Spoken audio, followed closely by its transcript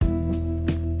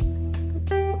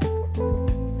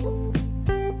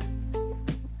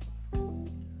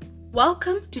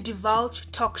Welcome to Divulge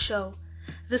Talk Show.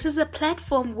 This is a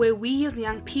platform where we as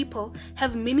young people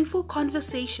have meaningful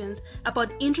conversations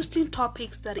about interesting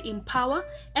topics that empower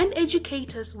and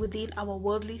educate us within our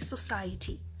worldly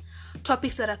society.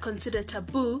 Topics that are considered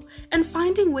taboo and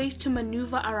finding ways to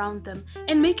maneuver around them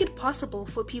and make it possible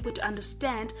for people to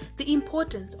understand the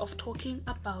importance of talking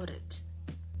about it.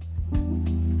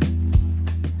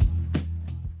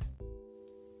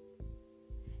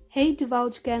 Hey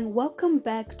Divulge Gang, welcome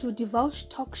back to Divulge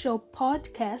Talk Show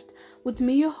podcast with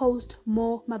me, your host,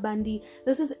 Mo Mabandi.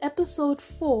 This is episode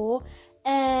 4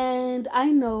 and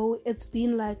I know it's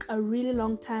been like a really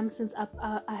long time since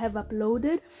I have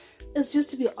uploaded. It's just,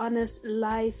 to be honest,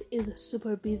 life is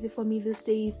super busy for me these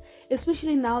days,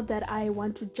 especially now that I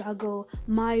want to juggle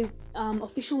my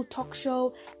official talk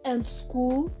show and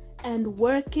school and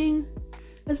working.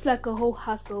 It's like a whole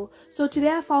hustle. So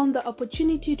today I found the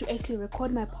opportunity to actually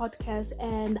record my podcast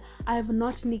and I have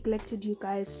not neglected you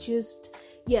guys.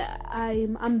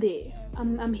 I'm there.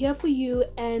 I'm here for you,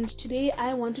 and today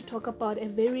I want to talk about a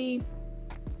very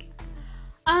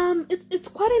it's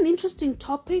quite an interesting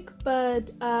topic,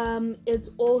 but it's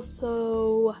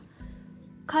also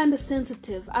kind of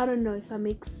sensitive. I don't know if that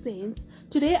makes sense.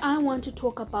 Today I want to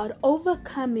talk about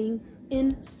overcoming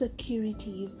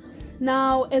insecurities.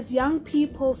 Now, as young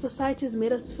people, society has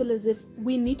made us feel as if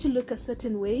we need to look a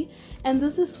certain way, and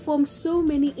this has formed so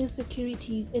many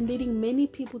insecurities and leading many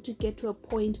people to get to a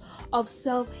point of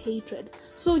self-hatred.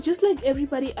 So just like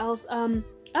everybody else, I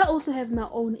also have my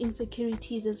own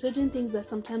insecurities and certain things that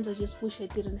sometimes I just wish I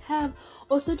didn't have,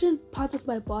 or certain parts of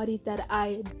my body that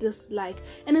I dislike.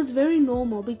 And it's very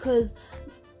normal because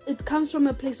it comes from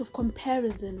a place of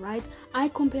comparison, right? I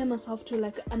compare myself to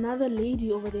like another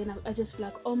lady over there and I just feel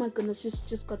like, oh my goodness,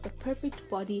 just got the perfect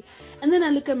body. And then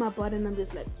I look at my body and I'm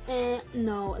just like,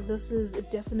 no, this is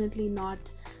definitely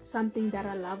not something that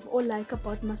I love or like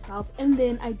about myself. And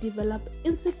then I develop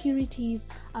insecurities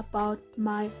about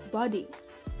my body.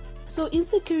 So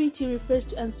insecurity refers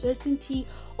to uncertainty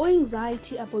or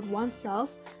anxiety about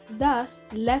oneself, thus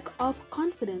lack of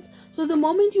confidence. So the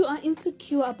moment you are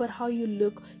insecure about how you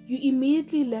look, you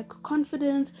immediately lack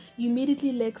confidence, you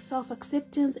immediately lack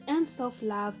self-acceptance and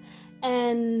self-love,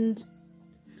 and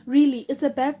really it's a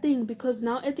bad thing because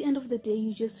now at the end of the day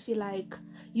you just feel like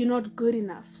you're not good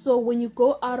enough. So when you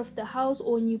go out of the house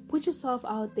or when you put yourself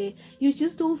out there, you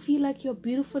just don't feel like you're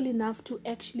beautiful enough to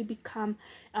actually become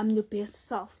your best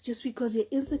self, just because you're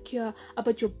insecure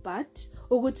about your butt,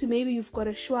 or maybe you've got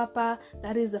a shwapa,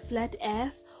 that is a flat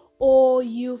ass, or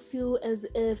you feel as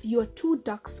if you are too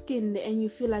dark skinned and you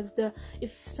feel like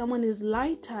if someone is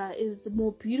lighter is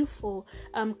more beautiful,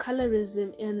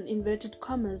 colorism in inverted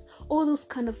commas, all those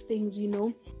kind of things, you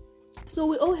know. So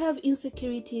we all have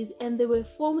insecurities, and they were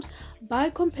formed by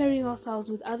comparing ourselves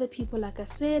with other people, like I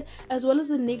said, as well as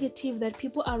the negative that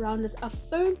people around us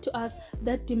affirm to us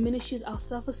that diminishes our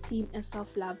self-esteem and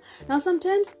self-love. Now,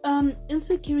 sometimes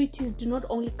insecurities do not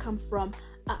only come from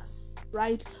us,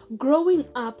 right? Growing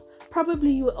up,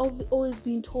 probably you were always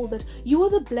being told that you are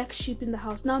the black sheep in the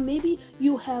house. Now, maybe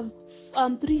you have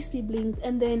 3 siblings,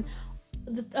 and then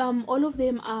all of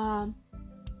them are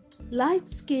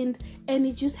light-skinned, and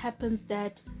it just happens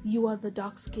that you are the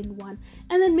dark-skinned one.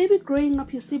 And then maybe growing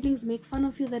up, your siblings make fun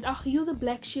of you that, you're the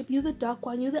black sheep, you're the dark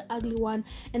one, you're the ugly one,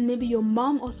 and maybe your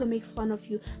mom also makes fun of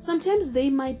you. Sometimes they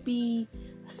might be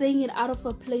saying it out of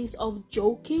a place of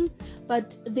joking,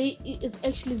 but it's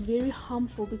actually very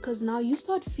harmful, because now you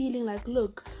start feeling like,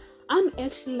 look, I'm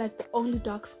actually like the only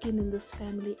dark skin in this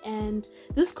family, and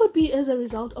this could be as a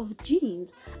result of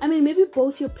genes. I mean, maybe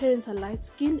both your parents are light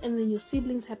skinned and then your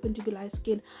siblings happen to be light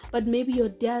skinned, but maybe your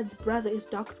dad's brother is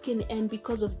dark skinned, and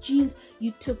because of genes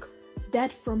you took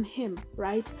that from him,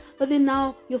 right? But then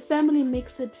now your family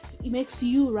makes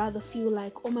you rather feel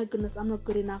like, oh my goodness, I'm not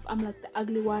good enough, I'm like the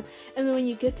ugly one. And then when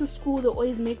you get to school, they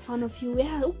always make fun of you,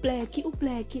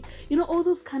 blackie, you know, all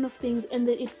those kind of things, and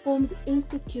then it forms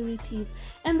insecurities.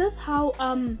 And that's how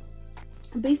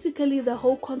basically the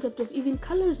whole concept of even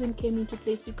colorism came into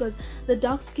place, because the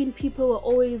dark-skinned people were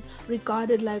always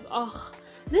regarded like,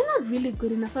 they're not really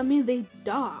good enough, I mean, they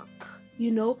dark,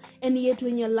 you know. And yet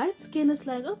when you're light skinned, it's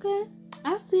like, okay,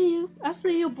 I see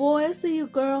you boy, I see you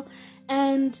girl.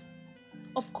 And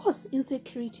of course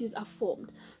insecurities are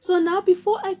formed. So now,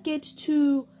 before I get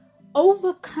to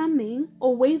overcoming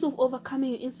or ways of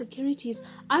overcoming your insecurities,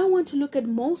 I want to look at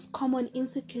most common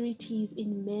insecurities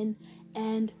in men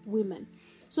and women.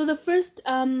 So the first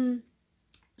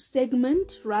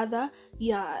segment rather,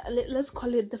 let's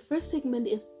call it, the first segment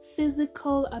is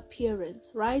physical appearance.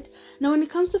 Right now, when it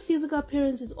comes to physical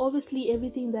appearance, it's obviously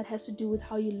everything that has to do with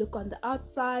how you look on the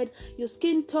outside, your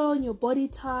skin tone, your body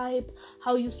type,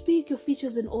 how you speak, your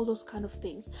features, and all those kind of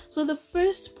things. So the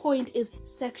first point is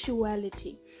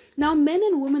sexuality. Now, men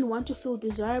and women want to feel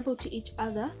desirable to each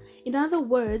other. In other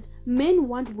words, men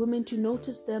want women to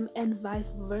notice them and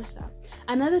vice versa.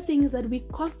 Another thing is that we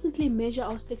constantly measure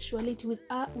our sexuality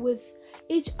with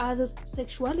each other's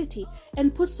sexuality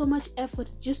and put so much effort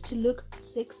just to look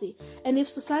sexy. And if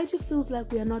society feels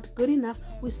like we are not good enough,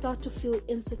 we start to feel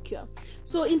insecure.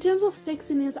 So in terms of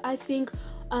sexiness, I think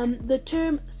the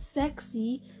term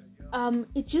sexy,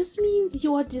 it just means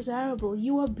you are desirable,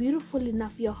 you are beautiful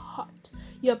enough, you're hot,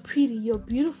 you're pretty, you're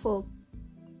beautiful.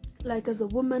 Like as a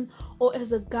woman or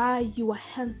as a guy, you are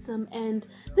handsome, and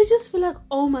they just feel like,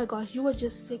 oh my gosh, you are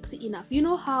just sexy enough. You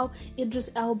know how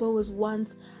Idris Elba was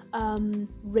once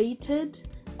rated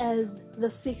as the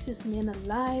sexiest man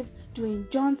alive, Dwayne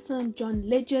Johnson, John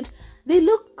Legend, they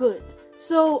look good.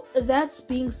 So that's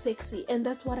being sexy, and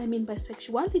that's what I mean by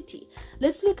sexuality.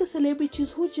 Let's look at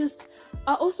celebrities who just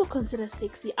are also considered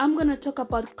sexy. I'm gonna talk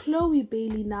about Chloe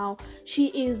Bailey now. She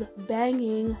is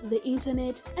banging the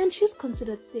internet and she's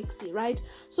considered sexy, right?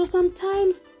 So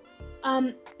sometimes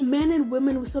men and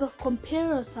women, we sort of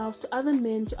compare ourselves to other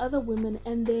men, to other women,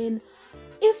 and then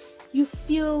if you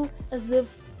feel as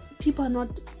if people are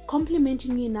not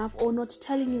complimenting you enough or not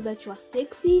telling you that you are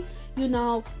sexy, you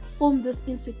now form this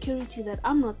insecurity that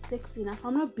I'm not sexy enough,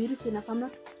 I'm not beautiful enough, I'm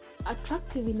not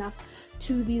attractive enough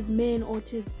to these men or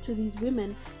to these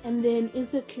women, and then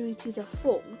insecurities are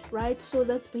formed, right? So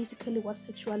that's basically what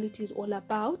sexuality is all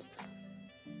about.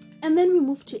 And then we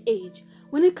move to age.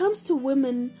 When it comes to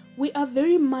women, we are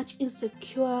very much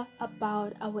insecure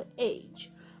about our age,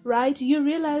 right? You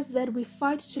realize that we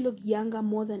fight to look younger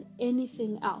more than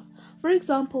anything else. For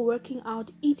example, working out,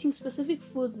 eating specific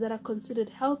foods that are considered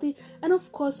healthy, and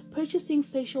of course, purchasing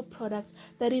facial products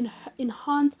that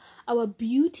enhance our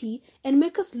beauty and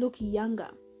make us look younger.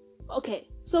 Okay,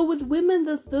 so with women,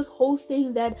 there's this whole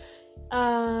thing that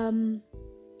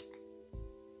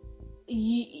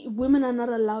women are not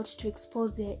allowed to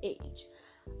expose their age.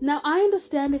 Now, I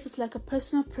understand if it's like a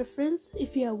personal preference,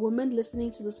 if you're a woman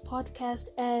listening to this podcast,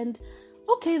 and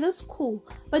okay, that's cool.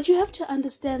 But you have to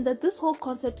understand that this whole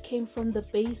concept came from the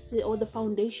base or the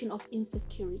foundation of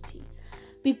insecurity.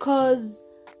 Because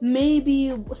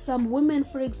maybe some women,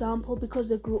 for example, because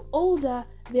they grew older,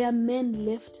 their men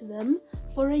left them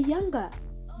for a younger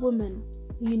woman,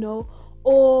 you know,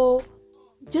 or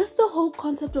just the whole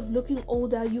concept of looking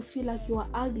older, you feel like you are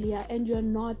uglier and you're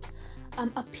not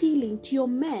appealing to your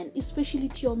man, especially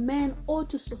to your man or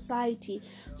to society.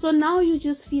 So now you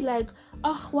just feel like,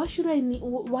 why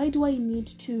do I need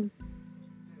to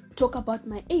talk about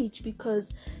my age,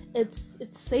 because it's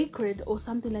sacred or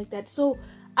something like that. So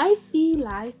I feel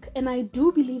like, and I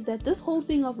do believe that this whole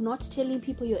thing of not telling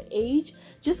people your age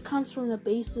just comes from the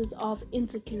basis of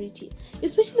insecurity,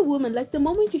 especially women. Like the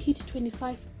moment you hit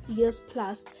 25 years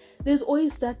plus, there's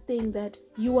always that thing that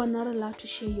you are not allowed to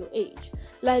share your age.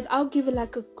 Like I'll give it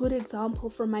like a good example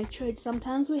from my church.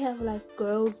 Sometimes we have like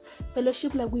girls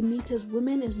fellowship, like we meet as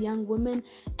women, as young women,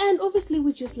 and obviously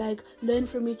we just like learn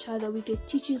from each other. We get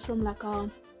teachings from like our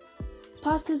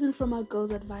pastors and from our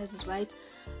girls advisors, right?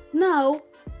 Now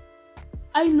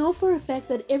I know for a fact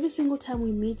that every single time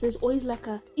we meet, there's always like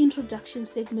a introduction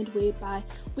segment whereby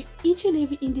each and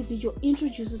every individual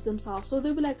introduces themselves. So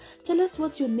they'll be like, tell us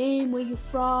what's your name, where you're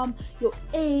from, your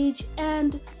age,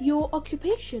 and your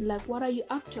occupation. Like, what are you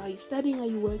up to? Are you studying? Are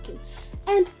you working?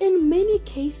 And in many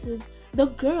cases, the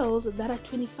girls that are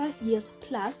 25 years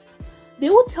plus, they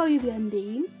will tell you their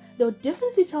name. They'll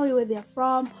definitely tell you where they're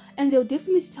from, and they'll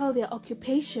definitely tell their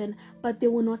occupation, but they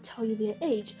will not tell you their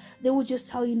age. They will just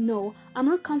tell you, no, I'm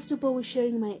not comfortable with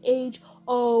sharing my age.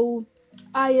 Oh,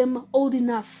 I am old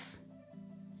enough,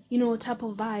 you know, type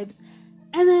of vibes.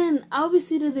 And then I'll be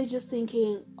seated there just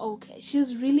thinking, okay,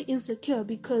 she's really insecure,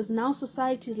 because now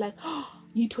society is like, oh,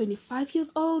 you 25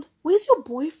 years old? Where's your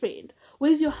boyfriend?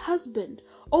 Where's your husband?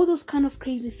 All those kind of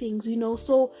crazy things, you know.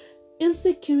 So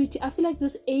insecurity, I feel like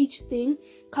this age thing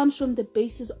comes from the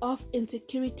basis of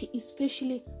insecurity,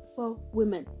 especially for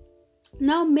women.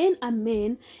 Now, men are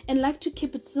men and like to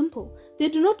keep it simple. They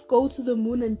do not go to the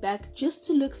moon and back just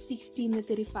to look 16 or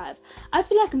 35. I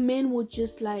feel like men would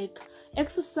just like,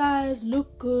 exercise,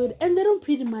 look good, and they don't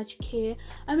pretty much care.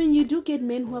 I mean, you do get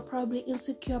men who are probably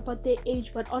insecure about their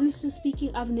age, but honestly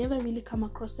speaking, I've never really come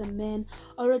across a man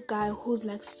or a guy who's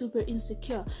like super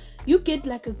insecure. You get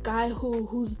like a guy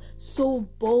who's so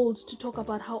bold to talk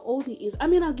about how old he is. I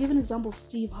mean, I'll give an example of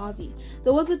Steve Harvey.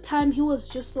 There was a time he was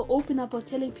just so open about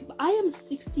telling people, I am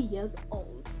 60 years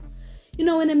old. You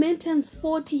know, when a man turns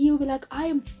 40, he'll be like, I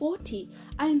am 40,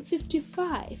 I am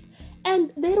 55.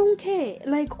 And they don't care.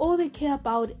 Like, all they care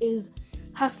about is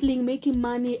hustling, making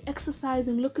money,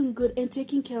 exercising, looking good, and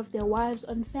taking care of their wives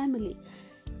and family.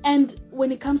 And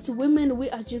when it comes to women,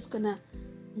 we are just gonna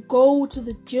go to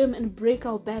the gym and break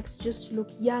our backs just to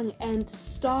look young and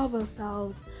starve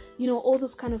ourselves, you know, all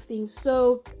those kind of things.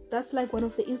 So that's like one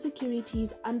of the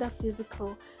insecurities under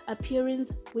physical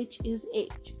appearance, which is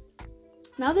age.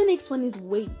 Now the next one is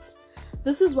weight.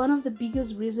 This is one of the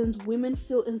biggest reasons women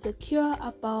feel insecure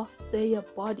about their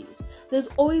bodies. There's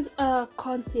always a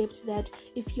concept that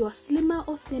if you're slimmer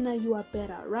or thinner, you are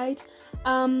better, right?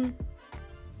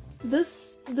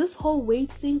 This whole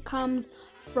weight thing comes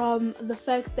from the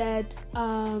fact that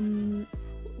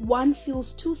one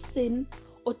feels too thin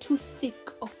or too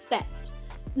thick or fat.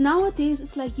 Nowadays,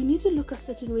 it's like you need to look a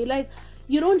certain way. Like,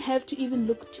 you don't have to even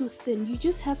look too thin. You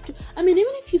just have to, I mean,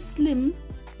 even if you're slim,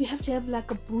 you have to have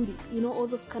like a booty, you know, all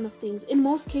those kind of things. In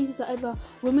most cases, however,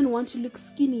 women want to look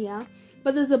skinnier,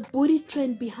 but there's a booty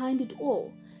trend behind it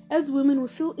all. As women, we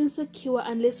feel insecure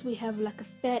unless we have like a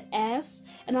fat ass.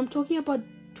 And I'm talking about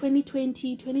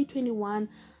 2020, 2021,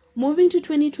 moving to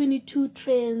 2022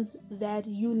 trends that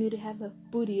you need to have a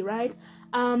booty, right?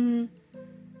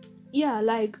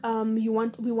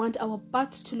 We want our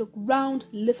butts to look round,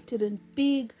 lifted and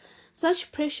big.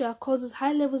 Such pressure causes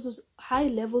high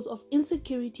levels of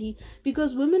insecurity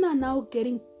because women are now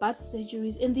getting butt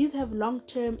surgeries, and these have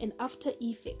long-term and after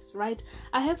effects, right?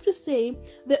 I have to say,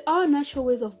 there are natural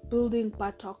ways of building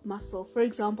buttock muscle. For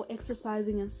example,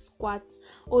 exercising and squats,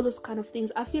 all those kind of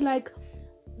things. I feel like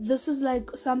this is like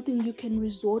something you can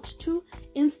resort to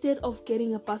instead of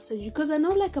getting a butt surgery, because I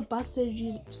know like a butt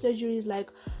surgery is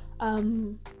like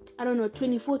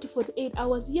 24 to 48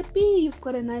 hours. Yippee, you've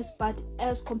got a nice butt,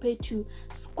 as compared to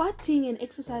squatting and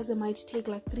exercising might take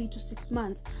like 3 to 6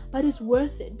 months. But it's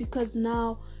worth it because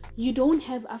now you don't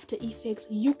have after effects.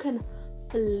 You can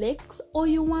flex all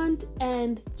you want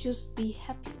and just be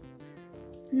happy.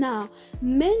 Now,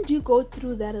 men do go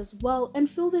through that as well and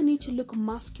feel the need to look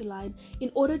masculine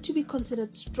in order to be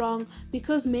considered strong,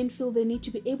 because men feel they need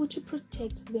to be able to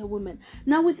protect their women.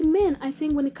 Now, with men, I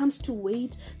think when it comes to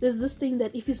weight, there's this thing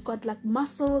that if he's got like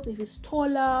muscles, if he's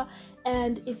taller,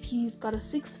 and if he's got a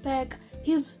six-pack,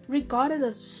 he's regarded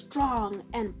as strong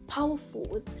and powerful,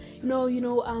 with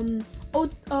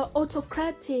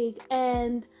autocratic,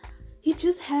 and he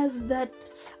just has that,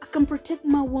 I can protect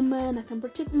my woman, I can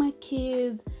protect my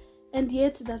kids, and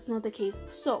yet that's not the case.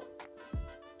 So,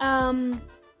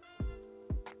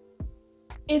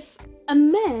 if a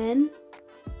man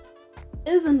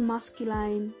isn't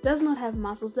masculine, does not have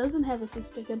muscles, doesn't have a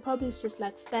six-pack, and probably is just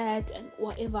like fat and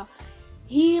whatever,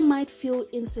 he might feel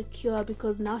insecure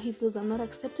because now he feels, I'm not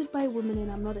accepted by women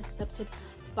and I'm not accepted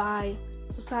by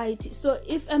society. So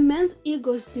if a man's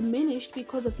ego is diminished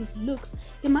because of his looks,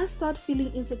 he might start feeling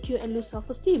insecure and lose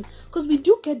self-esteem. Because we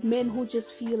do get men who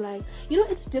just feel like,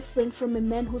 it's different from a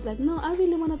man who's like, no, I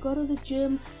really want to go to the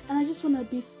gym and I just want to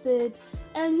be fit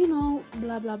and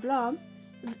blah blah blah.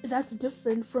 That's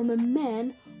different from a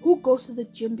man who goes to the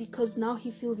gym because now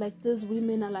he feels like these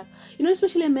women are like,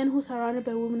 especially a man who's surrounded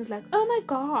by women is like, oh my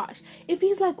gosh, if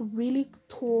he's like really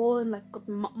tall and like got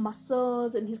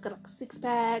muscles and he's got like a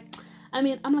six-pack, I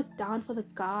mean, I'm like down for the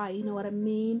guy, you know what I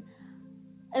mean?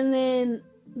 And then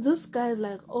this guy is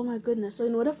like, oh my goodness, so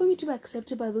in order for me to be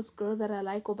accepted by this girl that I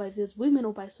like, or by these women,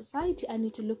 or by society, I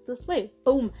need to look this way.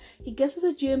 Boom, he gets to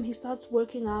the gym, he starts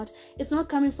working out. It's not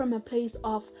coming from a place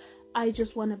of I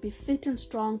just want to be fit and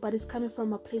strong, but it's coming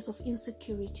from a place of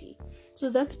insecurity. So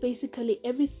that's basically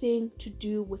everything to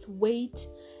do with weight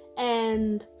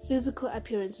and physical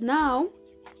appearance. Now,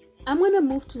 I'm going to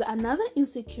move to another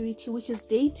insecurity, which is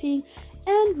dating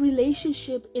and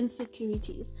relationship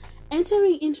insecurities.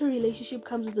 Entering into a relationship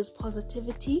comes with this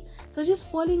positivity, such as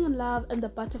falling in love and the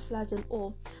butterflies and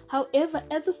all. However,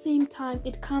 at the same time,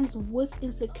 it comes with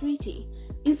insecurities.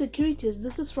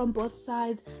 This is from both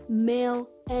sides, male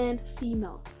and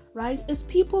female, right? As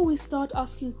people, we start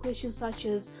asking questions such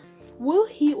as, will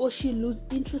he or she lose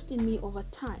interest in me over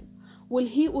time? Will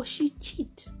he or she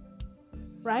cheat,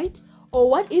 right? Or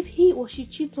what if he or she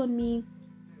cheats on me?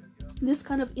 This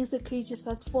kind of insecurity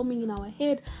starts forming in our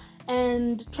head,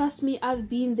 And trust me, I've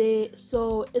been there.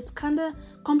 So it's kind of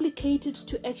complicated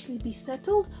to actually be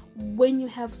settled when you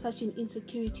have such an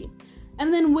insecurity.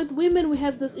 And then with women, we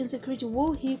have this insecurity.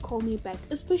 Will he call me back?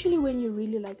 Especially when you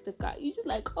really like the guy. You're just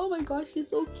like, oh my gosh, he's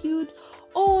so cute.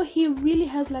 Or he really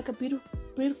has like a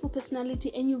beautiful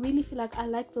personality, and you really feel like, I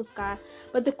like this guy.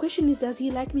 But the question is, does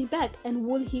he like me back? And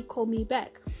will he call me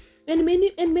back? And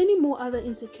many more other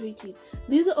insecurities.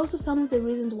 These are also some of the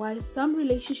reasons why some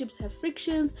relationships have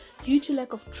frictions due to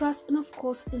lack of trust and, of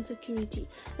course, insecurity.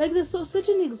 Like, there's so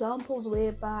certain examples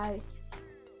whereby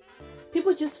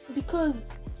people just, because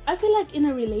I feel like in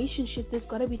a relationship there's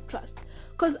gotta be trust,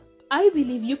 because I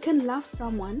believe you can love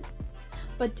someone,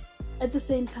 but at the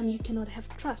same time you cannot have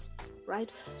trust,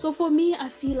 right? So for me, I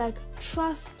feel like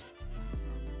trust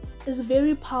is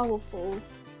very powerful.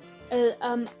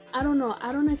 I don't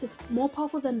know if it's more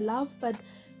powerful than love, but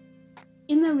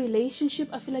in a relationship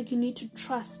I feel like you need to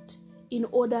trust in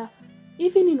order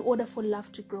for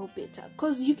love to grow better.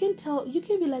 Because you can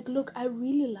be like, look, I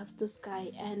really love this guy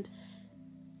and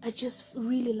I just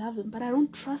really love him, but I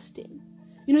don't trust him.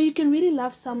 You can really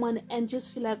love someone and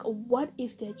just feel like, what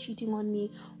if they're cheating on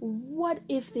me? What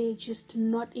if they're just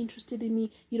not interested in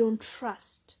me? You don't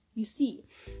trust, you see.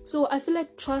 So I feel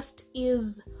like trust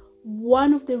is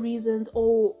one of the reasons,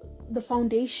 or the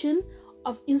foundation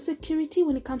of insecurity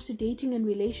when it comes to dating and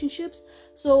relationships.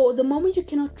 So the moment you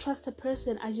cannot trust a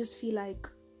person, I just feel like,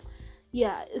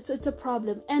 yeah, it's a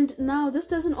problem. And now this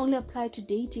doesn't only apply to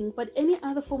dating, but any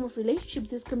other form of relationship.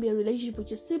 This can be a relationship with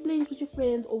your siblings, with your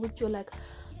friends, or with your like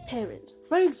parents.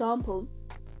 For example,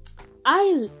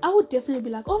 I would definitely be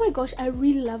like, oh my gosh, I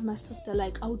really love my sister.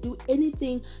 Like, I would do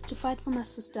anything to fight for my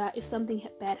sister if something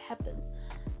bad happens.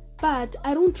 But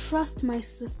I don't trust my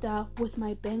sister with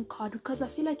my bank card, because I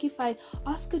feel like if I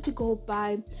ask her to go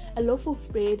buy a loaf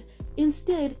of bread,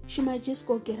 instead she might just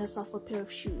go get herself a pair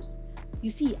of shoes. You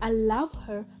see, I love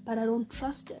her, but I don't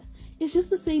trust her. It's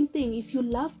just the same thing. If you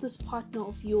love this partner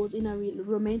of yours in a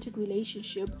romantic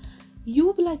relationship, you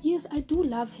will be like, yes, I do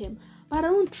love him, but I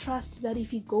don't trust that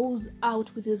if he goes out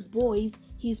with his boys,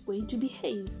 he's going to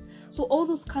behave. So all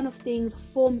those kind of things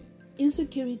form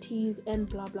insecurities and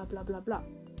blah, blah, blah, blah, blah.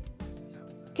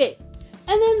 Okay,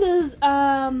 and then there's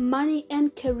money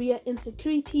and career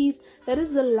insecurities. That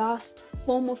is the last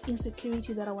form of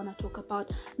insecurity that I want to talk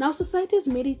about. Now, society has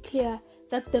made it clear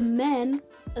that the man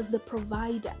is the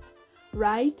provider,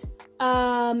 right?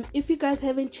 If you guys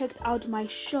haven't checked out my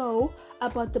show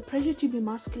about the pressure to be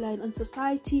masculine in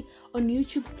society on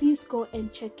YouTube, please go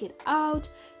and check it out.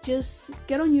 Just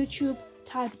get on YouTube,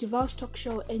 type Divulge Talk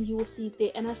Show, and you will see it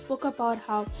there. And I spoke about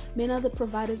how men are the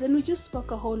providers, and we just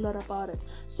spoke a whole lot about it.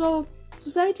 So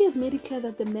society has made it clear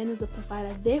that the man is the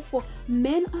provider. Therefore,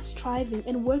 men are striving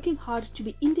and working hard to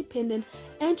be independent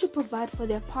and to provide for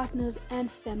their partners and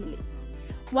family.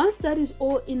 Once that is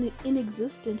all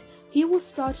inexistent, he will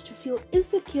start to feel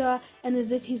insecure and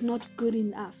as if he's not good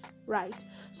enough, right?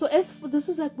 So this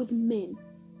is like with men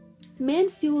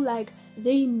feel like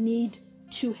they need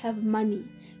to have money.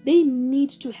 They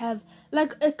need to have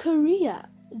like a career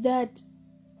that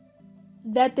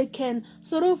they can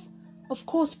sort of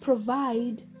course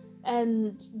provide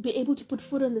and be able to put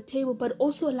food on the table, but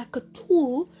also like a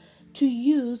tool to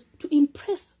use to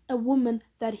impress a woman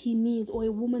that he needs or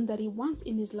a woman that he wants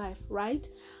in his life, right?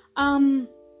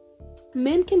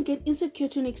 Men can get insecure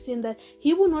to an extent that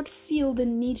he will not feel the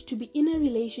need to be in a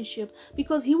relationship,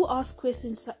 because he will ask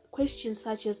questions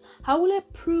such as, how will I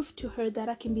prove to her that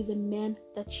I can be the man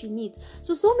that she needs?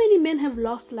 So many men have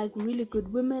lost like really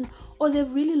good women, or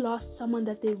they've really lost someone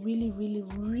that they really, really,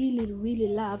 really, really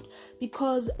loved,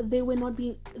 because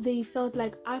they felt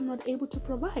like, I'm not able to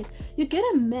provide. You get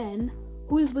a man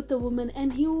who is with the woman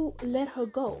and he'll let her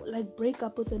go, like break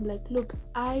up with him, like, look,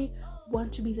 I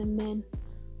want to be the man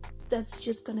that's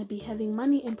just gonna be having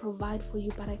money and provide for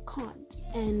you, but I can't.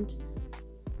 And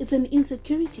it's an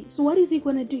insecurity. So what is he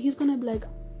gonna do? He's gonna be like,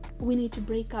 we need to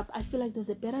break up. I feel like there's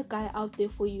a better guy out there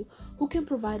for you who can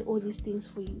provide all these things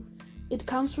for you. It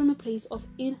comes from a place of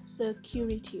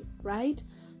insecurity, right?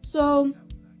 So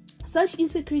such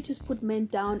insecurities put men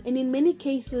down, and in many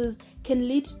cases can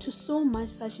lead to so much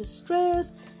such as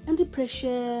stress and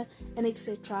depression and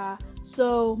etc.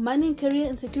 So money and career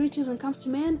insecurities when it comes to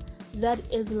men, that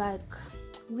is like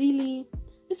really,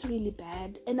 it's really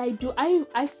bad. And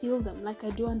I feel them, like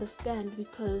I do understand,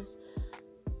 because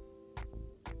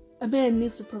a man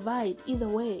needs to provide either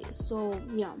way. So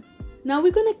yeah, now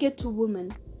we're gonna get to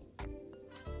women.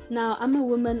 Now I'm a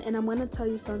woman, and I'm gonna tell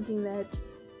you something, that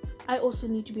I also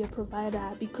need to be a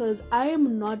provider, because I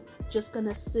am not just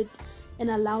gonna sit and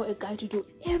allow a guy to do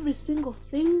every single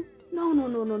thing.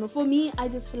 No. For me, I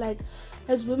just feel like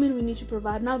as women we need to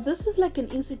provide. Now this is like an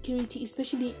insecurity,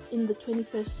 especially in the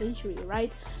 21st century,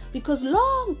 right? Because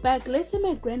long back, let's say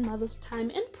my grandmother's time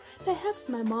and perhaps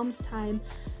my mom's time,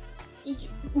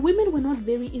 women were not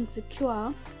very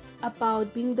insecure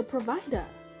about being the provider.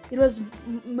 It was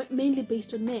mainly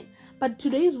based on men. But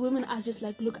today's women are just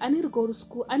like, look, I need to go to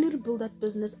school, I need to build that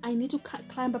business, I need to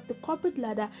climb up the corporate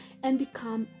ladder and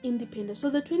become independent. So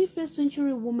the 21st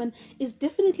century woman is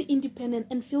definitely independent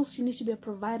and feels she needs to be a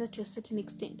provider to a certain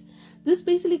extent. This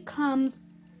basically comes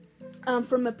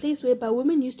from a place whereby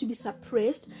women used to be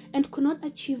suppressed and could not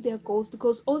achieve their goals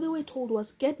because all they were told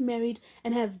was get married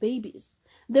and have babies.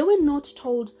 They were not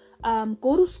told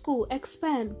go to school,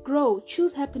 expand, grow,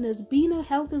 choose happiness, be in a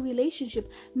healthy relationship,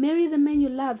 marry the man you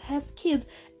love, have kids,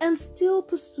 and still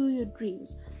pursue your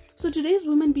dreams. So today's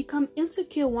women become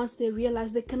insecure once they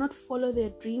realize they cannot follow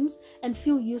their dreams and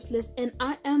feel useless, and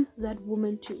I am that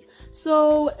woman too.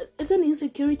 So it's an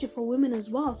insecurity for women as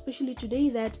well, especially today,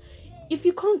 that if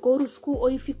you can't go to school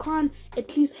or if you can't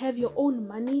at least have your own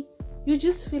money, you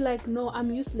just feel like, no,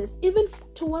 I'm useless, even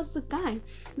towards the guy,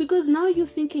 because now you're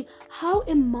thinking, how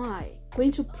am I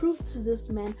going to prove to this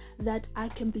man that I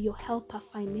can be your helper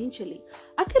financially?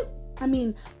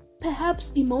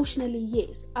 Perhaps emotionally,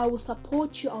 yes, I will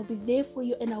support you, I'll be there for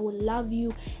you, and I will love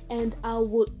you, and I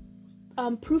will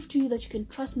prove to you that you can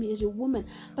trust me as your woman.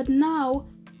 But now,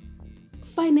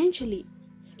 financially,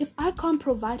 if I can't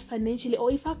provide financially,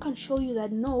 or if I can't show you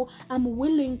that no, I'm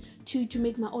willing to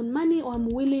make my own money, or I'm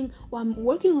willing, or I'm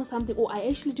working on something, or I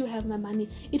actually do have my money,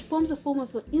 it forms a form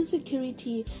of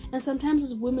insecurity. And sometimes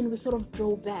as women, we sort of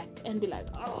draw back and be like,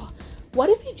 oh, what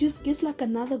if he just gets like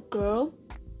another girl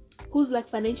who's like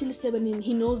financially stable, and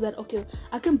he knows that, okay,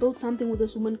 I can build something with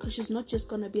this woman because she's not just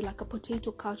gonna be like a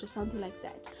potato couch or something like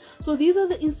that. So these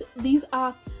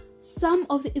are some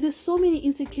of the, there's so many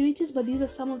insecurities, but these are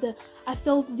some of the, I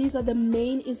felt these are the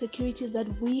main insecurities that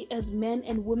we as men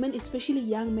and women, especially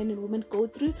young men and women, go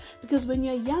through. Because when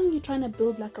you're young, you're trying to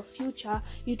build like a future,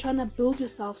 you're trying to build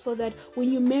yourself so that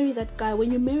when you marry that guy,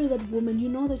 when you marry that woman, you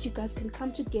know that you guys can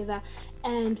come together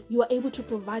and you are able to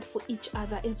provide for each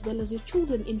other as well as your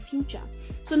children in future.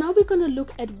 So now we're going to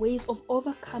look at ways of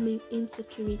overcoming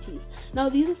insecurities. Now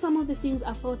these are some of the things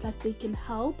I felt like they can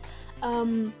help.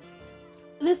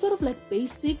 They're sort of like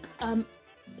basic,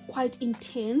 quite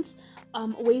intense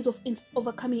ways of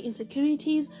overcoming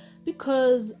insecurities,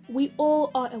 because we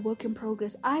all are a work in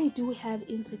progress. I do have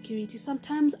insecurities.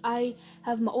 Sometimes I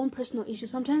have my own personal issues.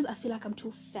 Sometimes I feel like I'm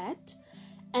too fat,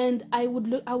 and I would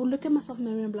look at myself in the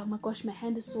mirror and be like, oh my gosh, my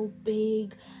hand is so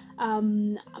big,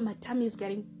 my tummy is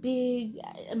getting big,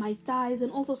 my thighs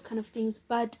and all those kind of things.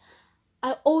 But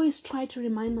I always try to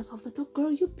remind myself that, look,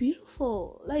 girl, you're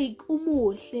beautiful. Like,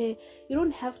 umuhle. You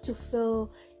don't have to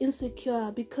feel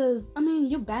insecure because,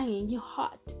 you're banging, you're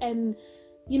hot, and,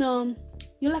 you're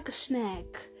like a snack.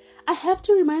 I have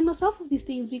to remind myself of these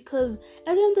things because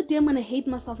at the end of the day, I'm going to hate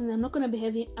myself, and I'm not going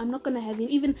to have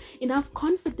even enough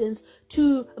confidence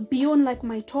to be on like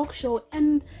my talk show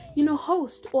and,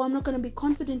 host, or I'm not going to be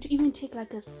confident to even take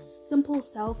like a simple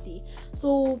selfie.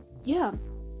 So, yeah.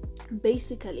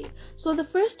 Basically, so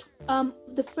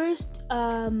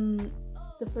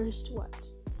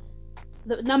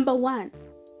number one,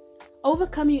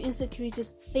 overcome your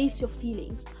insecurities, face your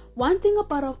feelings. One thing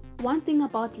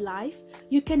about life,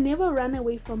 you can never run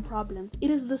away from problems. It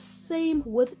is the same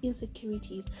with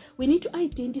insecurities. We need to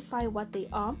identify what they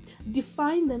are,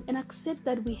 define them, and accept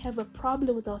that we have a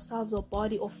problem with ourselves or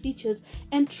body or features,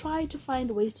 and try to find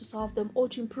ways to solve them or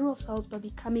to improve ourselves by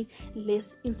becoming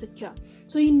less insecure.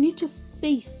 So you need to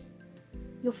face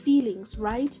your feelings,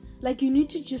 right? Like, you need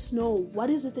to just know what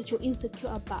is it that you're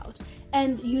insecure about,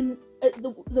 and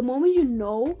the moment you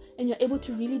know and you're able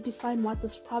to really define what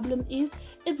this problem is,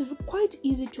 it's quite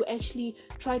easy to actually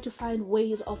try to find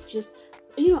ways of just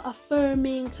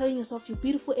affirming, telling yourself you're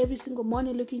beautiful every single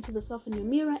morning, looking to yourself in your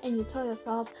mirror, and you tell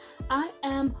yourself, I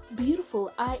am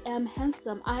beautiful, I am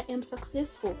handsome, I am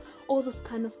successful, all those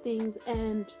kind of things.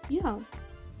 And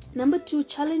number two,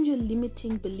 challenge your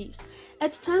limiting beliefs.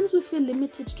 At times, we feel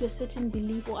limited to a certain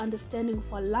belief or understanding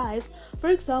of our lives. For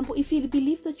example, if you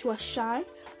believe that you are shy,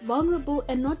 vulnerable,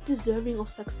 and not deserving of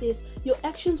success, your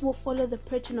actions will follow the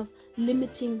pattern of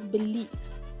limiting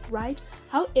beliefs, right?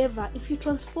 However, if you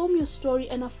transform your story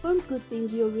and affirm good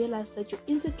things, you'll realize that your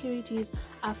insecurities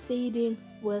are fading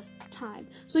with time.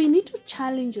 So you need to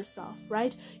challenge yourself,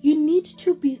 right? You need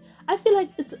to be, I feel like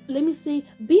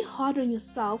be hard on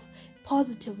yourself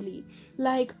positively.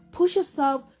 Like, push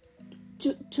yourself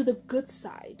to the good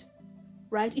side,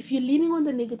 right? If you're leaning on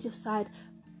the negative side,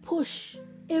 push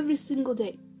every single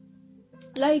day.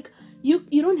 Like, you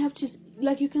don't have to,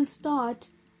 like, you can start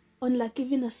on like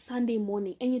even a Sunday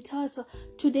morning, and you tell yourself,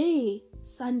 today,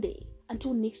 Sunday,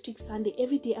 until next week Sunday,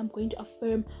 every day I'm going to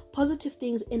affirm positive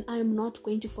things and I'm not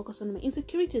going to focus on my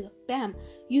insecurities. Bam,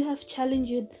 you have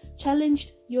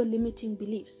challenged your limiting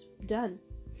beliefs. Done.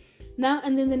 Now,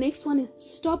 and then the next one is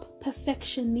stop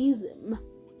perfectionism.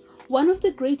 One of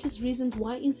the greatest reasons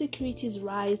why insecurities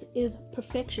rise is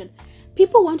perfection.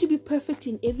 People want to be perfect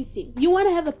in everything. You want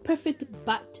to have a perfect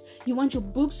butt. You want your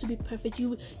boobs to be perfect.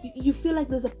 You feel like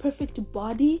there's a perfect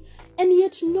body. And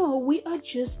yet, no, we are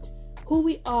just who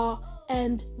we are,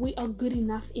 and we are good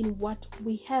enough in what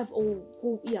we have, or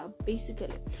basically.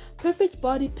 Perfect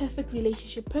body, perfect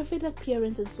relationship, perfect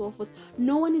appearance, and so forth.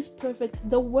 No one is perfect.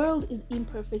 The world is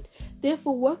imperfect.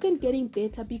 Therefore, work on getting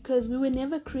better, because we were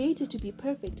never created to be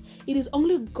perfect. It is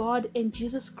only God and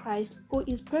Jesus Christ who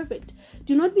is perfect.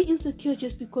 Do not be insecure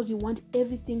just because you want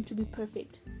everything to be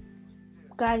perfect.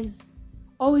 Guys,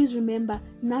 always remember,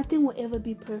 nothing will ever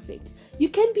be perfect. You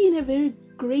can be in a very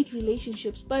great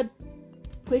relationship,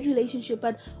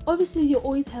 but obviously you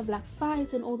always have like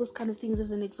fights and all those kind of things,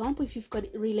 as an example, if you've got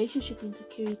relationship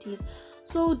insecurities.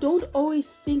 So don't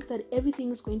always think that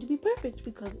everything is going to be perfect,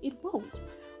 because it won't,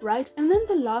 right? And then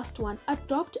the last one,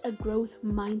 adopt a growth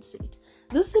mindset.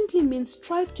 This simply means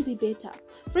strive to be better.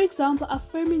 For example,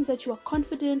 affirming that you are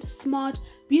confident, smart,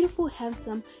 beautiful,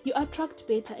 handsome, you attract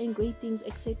better and great things,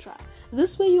 etc.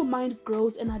 This way your mind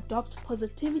grows and adopts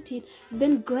positivity,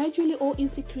 then gradually all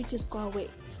insecurities go away.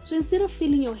 So instead of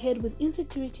filling your head with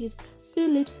insecurities,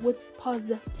 fill it with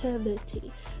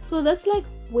positivity. So that's like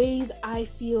ways I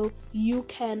feel you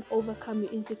can overcome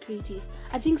your insecurities.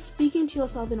 I think speaking to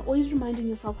yourself and always reminding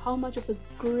yourself how much of a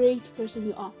great person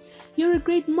you are. You're a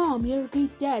great mom, you're a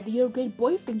great dad, you're a great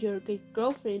boyfriend, you're a great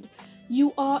girlfriend,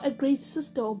 you are a great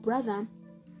sister or brother,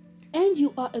 and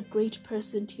you are a great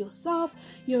person to yourself.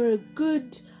 You're a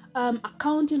good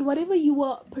accountant, whatever you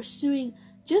are pursuing.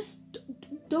 Just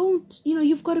don't,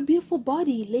 you've got a beautiful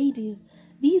body, ladies.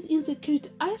 These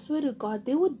insecurities, I swear to God,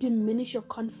 they will diminish your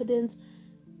confidence,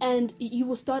 and you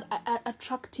will start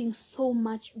attracting so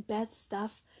much bad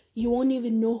stuff. You won't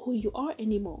even know who you are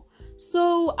anymore.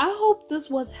 So I hope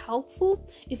this was helpful.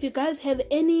 If you guys have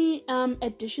any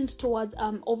additions towards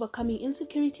overcoming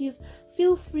insecurities,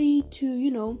 feel free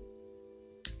to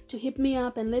to hit me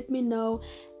up and let me know.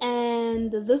 And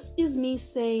this is me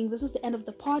saying this is the end of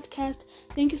the podcast.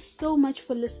 Thank you so much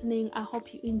for listening. I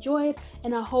hope you enjoyed,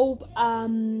 and I hope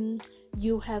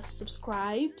you have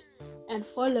subscribed and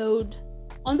followed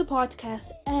on the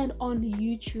podcast and on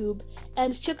YouTube,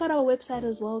 and check out our website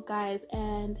as well, guys.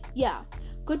 And yeah,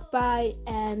 goodbye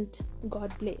and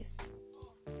God bless.